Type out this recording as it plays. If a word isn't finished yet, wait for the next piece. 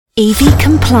EV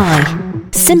Comply,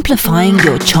 simplifying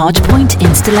your charge point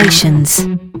installations.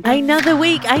 Another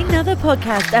week, another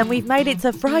podcast, and we've made it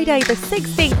to Friday the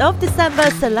 16th of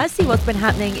December, so let's see what's been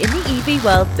happening in the EV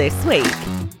world this week.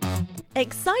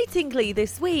 Excitingly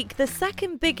this week, the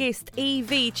second biggest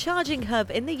EV charging hub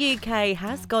in the UK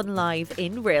has gone live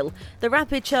in Rhyl. The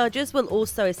rapid chargers will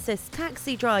also assist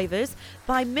taxi drivers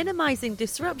by minimising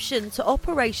disruption to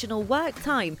operational work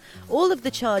time. All of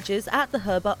the chargers at the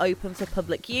hub are open for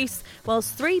public use,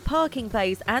 whilst 3 parking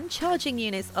bays and charging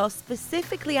units are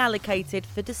specifically allocated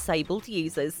for disabled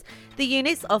users. The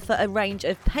units offer a range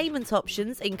of payment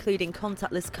options, including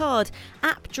contactless card,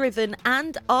 app-driven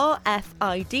and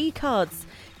RFID cards.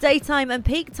 Daytime and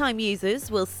peak time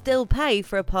users will still pay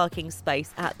for a parking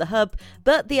space at the hub,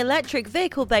 but the electric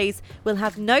vehicle bays will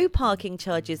have no parking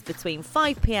charges between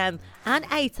 5 p.m. and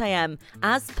 8 a.m.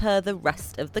 as per the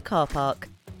rest of the car park.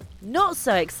 Not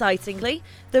so excitingly,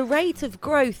 the rate of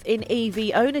growth in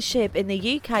EV ownership in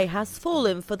the UK has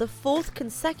fallen for the 4th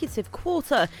consecutive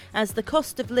quarter as the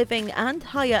cost of living and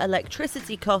higher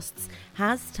electricity costs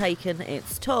has taken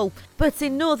its toll. But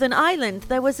in Northern Ireland,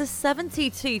 there was a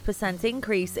 72%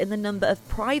 increase in the number of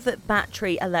private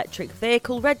battery electric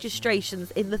vehicle registrations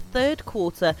in the 3rd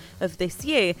quarter of this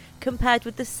year compared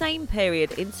with the same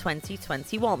period in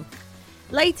 2021.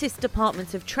 Latest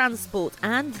Department of Transport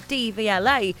and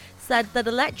DVLA said that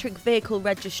electric vehicle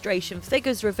registration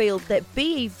figures revealed that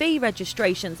BEV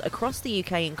registrations across the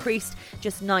UK increased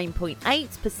just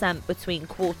 9.8% between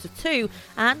quarter 2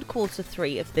 and quarter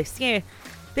 3 of this year.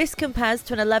 This compares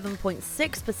to an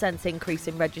 11.6% increase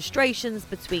in registrations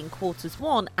between quarters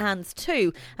 1 and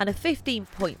 2 and a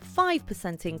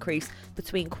 15.5% increase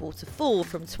between quarter 4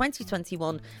 from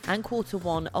 2021 and quarter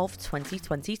 1 of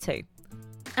 2022.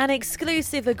 An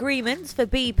exclusive agreement for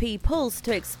BP Pulse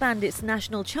to expand its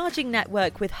national charging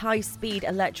network with high-speed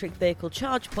electric vehicle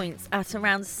charge points at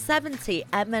around 70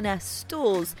 M&S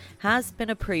stores has been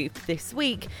approved this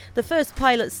week. The first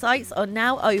pilot sites are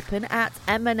now open at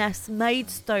M&S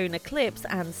Maidstone Eclipse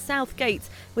and Southgate,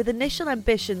 with initial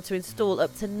ambition to install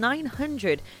up to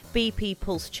 900 BP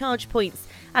Pulse charge points,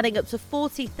 adding up to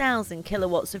 40,000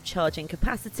 kilowatts of charging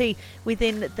capacity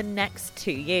within the next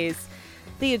 2 years.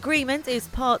 The agreement is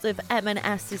part of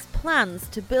M&S's plans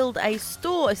to build a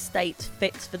store estate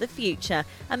fit for the future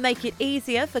and make it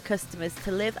easier for customers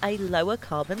to live a lower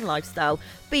carbon lifestyle.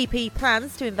 BP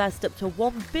plans to invest up to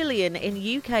 $1 billion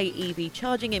in UK EV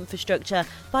charging infrastructure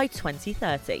by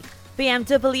 2030.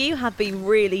 BMW have been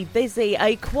really busy.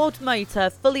 A quad-motor,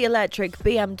 fully electric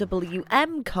BMW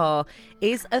M car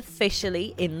is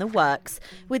officially in the works,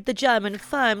 with the German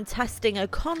firm testing a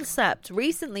concept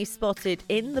recently spotted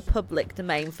in the public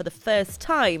domain for the first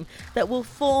time that will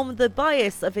form the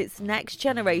bias of its next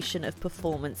generation of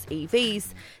performance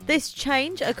EVs. This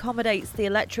change accommodates the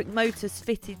electric motors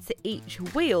fitted to each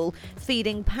wheel,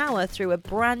 feeding power through a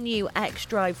brand new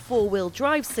xDrive 4-wheel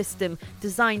drive system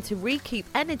designed to recoup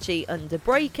energy under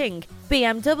braking.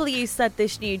 BMW said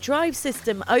this new drive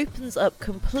system opens up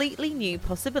completely new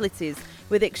possibilities,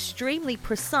 with extremely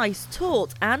precise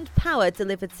torque and power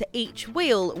delivered to each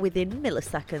wheel within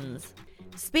milliseconds.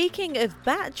 Speaking of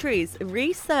batteries,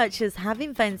 researchers have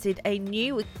invented a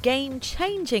new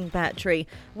game-changing battery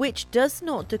which does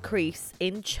not decrease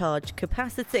in charge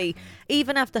capacity,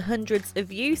 even after hundreds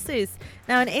of uses.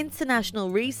 Now, an international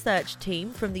research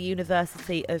team from the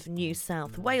University of New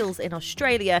South Wales in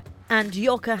Australia and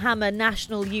Yokohama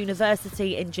National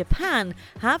University in Japan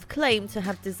have claimed to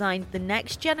have designed the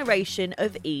next generation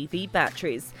of EV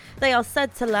batteries. They are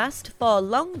said to last far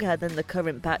longer than the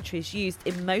current batteries used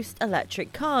in most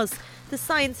electric cars. The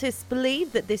scientists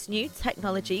believe that this new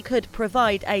technology could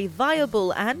provide a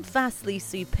viable and vastly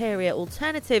superior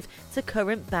alternative to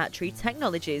current battery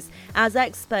technologies, as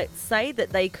experts say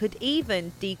that they could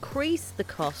even decrease the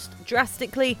cost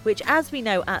drastically, which, as we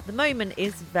know at the moment,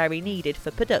 is very needed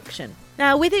for production.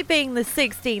 Now, with it being the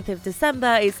 16th of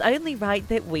December, it's only right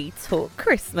that we talk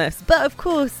Christmas, but of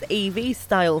course EV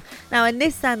style. Now, a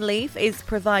Nissan Leaf is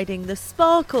providing the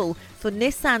sparkle for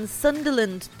Nissan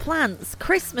Sunderland plant's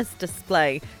Christmas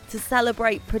display to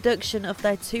celebrate production of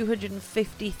their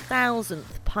 250,000th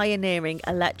pioneering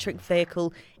electric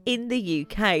vehicle in the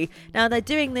UK. Now, they're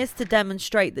doing this to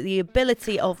demonstrate that the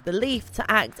ability of the Leaf to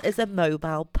act as a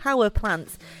mobile power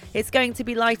plant. It's going to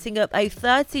be lighting up a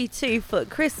 32-foot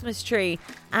Christmas tree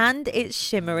and its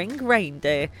shimmering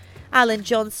reindeer. Alan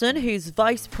Johnson, who's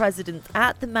vice president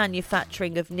at the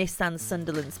manufacturing of Nissan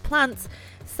Sunderland's plants,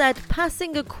 said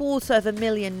passing 250,000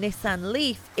 Nissan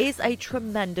Leaf is a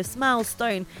tremendous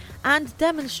milestone and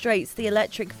demonstrates the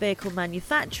electric vehicle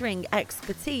manufacturing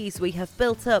expertise we have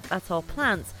built up at our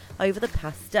plant over the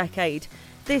past decade.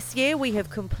 This year we have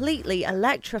completely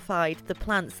electrified the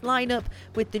plant's lineup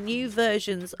with the new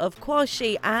versions of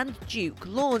Quashy and Duke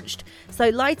launched. So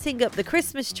lighting up the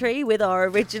Christmas tree with our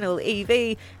original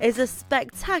EV is a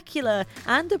spectacular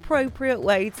and appropriate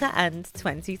way to end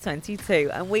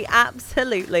 2022, and we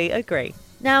absolutely agree.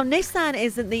 Now, Nissan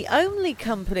isn't the only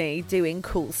company doing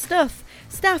cool stuff.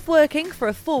 Staff working for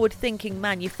a forward-thinking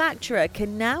manufacturer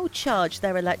can now charge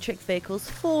their electric vehicles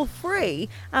for free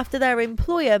after their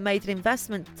employer made an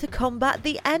investment to combat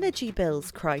the energy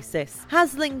bills crisis.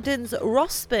 Haslingden's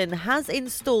Rossmann has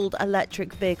installed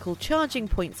electric vehicle charging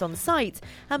points on site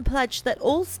and pledged that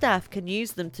all staff can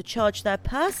use them to charge their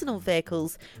personal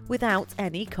vehicles without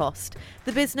any cost.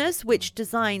 The business, which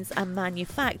designs and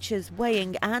manufactures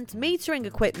weighing and metering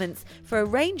equipment for a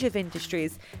range of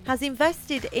industries, has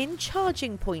invested in charging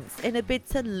points in a bid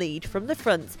to lead from the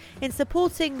front in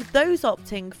supporting those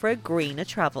opting for a greener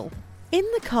travel. In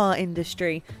the car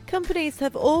industry, companies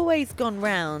have always gone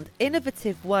round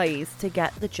innovative ways to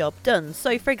get the job done.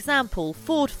 So, for example,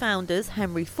 Ford founders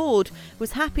Henry Ford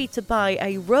was happy to buy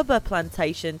a rubber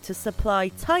plantation to supply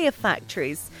tyre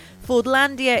factories.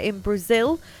 Fordlandia in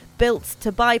Brazil built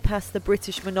to bypass the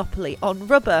British monopoly on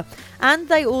rubber, and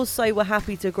they also were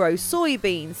happy to grow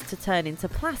soybeans to turn into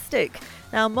plastic.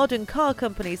 Now, modern car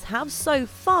companies have so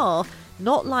far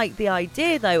not liked the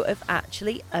idea, though, of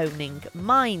actually owning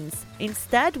mines.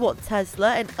 Instead, what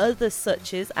Tesla and others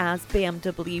such as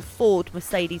BMW, Ford,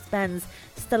 Mercedes-Benz,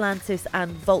 Stellantis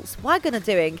and Volkswagen are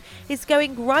doing is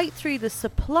going right through the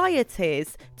supplier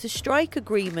tiers to strike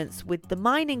agreements with the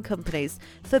mining companies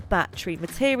for battery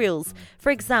materials.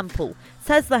 For example,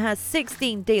 Tesla has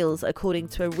 16 deals according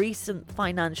to a recent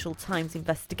Financial Times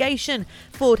investigation.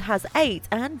 Ford has 8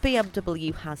 and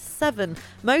BMW has 7.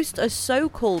 Most are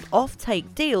so-called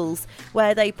off-take deals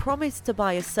where they promise to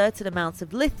buy a certain amount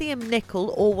of lithium,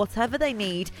 nickel or whatever they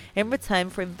need in return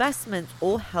for investment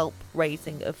or help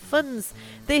raising of funds.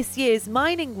 This year's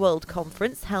Mining World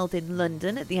Conference, held in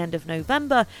London at the end of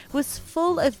November, was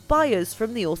full of buyers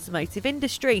from the automotive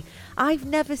industry. "I've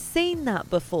never seen that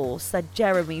before," said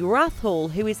Jeremy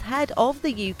Rathhall, who is head of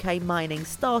the UK mining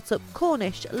startup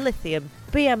Cornish Lithium.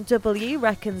 BMW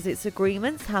reckons its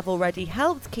agreements have already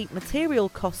helped keep material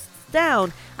costs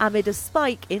down amid a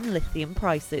spike in lithium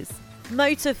prices.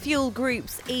 Motor Fuel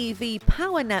Group's EV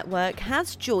Power Network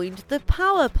has joined the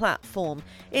Power Platform,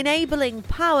 enabling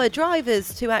power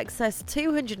drivers to access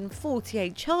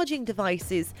 248 charging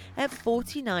devices at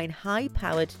 49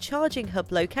 high-powered charging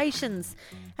hub locations.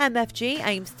 MFG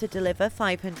aims to deliver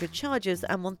 500 chargers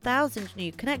and 1,000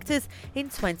 new connectors in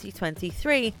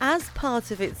 2023 as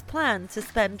part of its plan to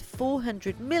spend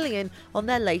 $400 million on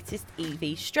their latest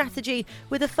EV strategy,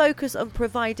 with a focus on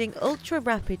providing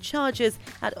ultra-rapid chargers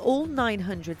at all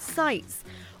 900 sites,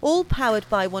 all powered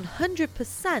by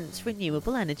 100%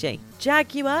 renewable energy.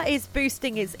 Jaguar is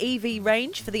boosting its EV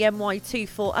range for the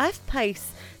MY24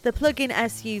 F-Pace. The plug-in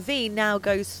SUV now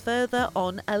goes further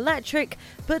on electric,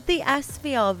 but the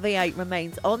SVR V8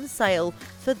 remains on sale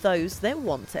for those that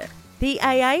want it. The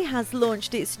AA has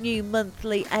launched its new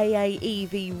monthly AA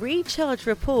EV recharge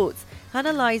report,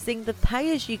 analysing the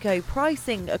pay-as-you-go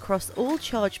pricing across all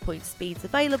charge point speeds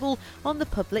available on the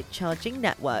public charging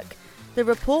network. The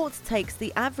report takes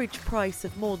the average price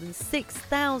of more than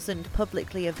 6,000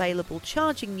 publicly available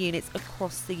charging units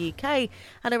across the UK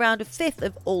and around a fifth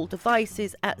of all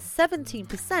devices at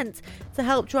 17% to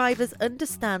help drivers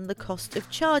understand the cost of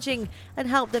charging and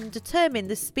help them determine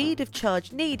the speed of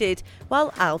charge needed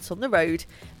while out on the road.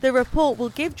 The report will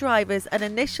give drivers an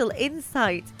initial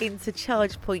insight into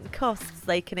charge point costs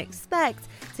they can expect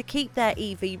to keep their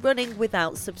EV running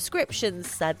without subscriptions,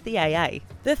 said the AA.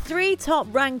 The 3 top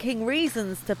ranking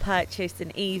reasons to purchase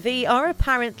an EV are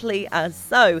apparently as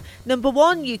so. Number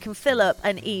 1, you can fill up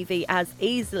an EV as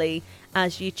easily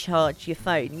as you charge your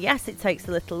phone. Yes, it takes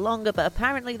a little longer, but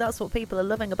apparently that's what people are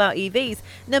loving about EVs.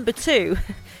 Number 2,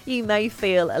 you may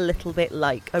feel a little bit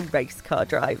like a race car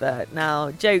driver.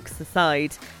 Now, jokes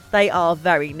aside, they are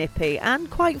very nippy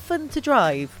and quite fun to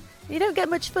drive. You don't get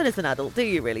much fun as an adult, do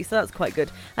you really? So that's quite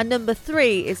good. And number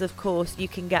 3 is, of course, you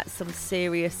can get some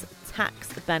serious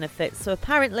tax benefits. So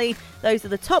apparently those are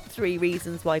the top 3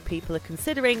 reasons why people are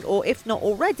considering, or if not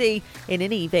already, in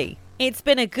an EV. It's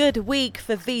been a good week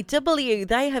for VW.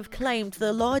 They have claimed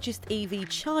the largest EV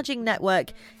charging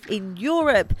network in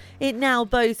Europe. It now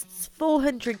boasts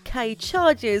 400k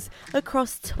chargers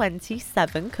across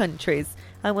 27 countries.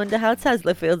 I wonder how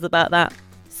Tesla feels about that.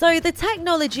 So the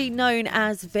technology known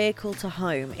as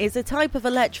vehicle-to-home is a type of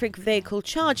electric vehicle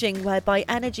charging whereby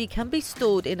energy can be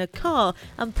stored in a car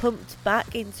and pumped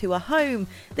back into a home.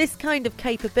 This kind of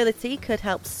capability could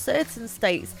help certain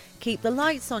states keep the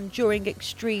lights on during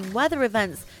extreme weather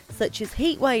events such as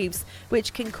heat waves,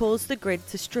 which can cause the grid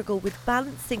to struggle with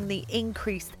balancing the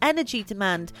increased energy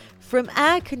demand from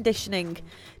air conditioning.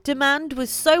 Demand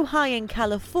was so high in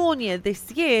California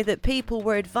this year that people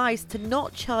were advised to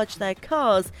not charge their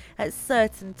cars at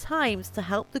certain times to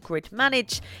help the grid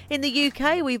manage. In the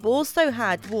UK, we've also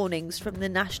had warnings from the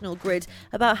national grid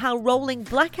about how rolling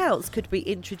blackouts could be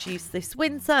introduced this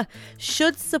winter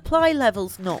should supply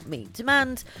levels not meet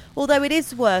demand. Although it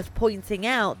is worth pointing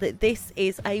out that this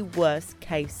is a worst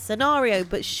case scenario,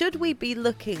 but should we be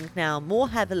looking now more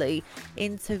heavily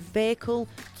into vehicle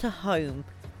to home?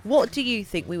 What do you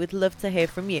think? We would love to hear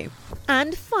from you.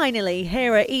 And finally,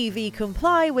 here at EV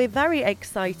Comply, we're very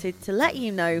excited to let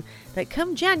you know that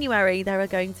come January, there are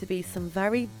going to be some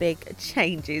very big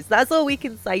changes. That's all we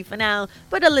can say for now,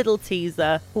 but a little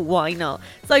teaser, why not?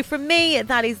 So from me,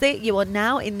 that is it. You are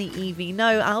now in the EV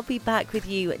Know. I'll be back with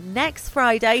you next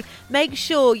Friday. Make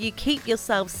sure you keep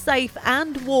yourself safe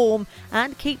and warm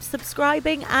and keep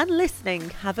subscribing and listening.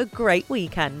 Have a great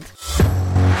weekend.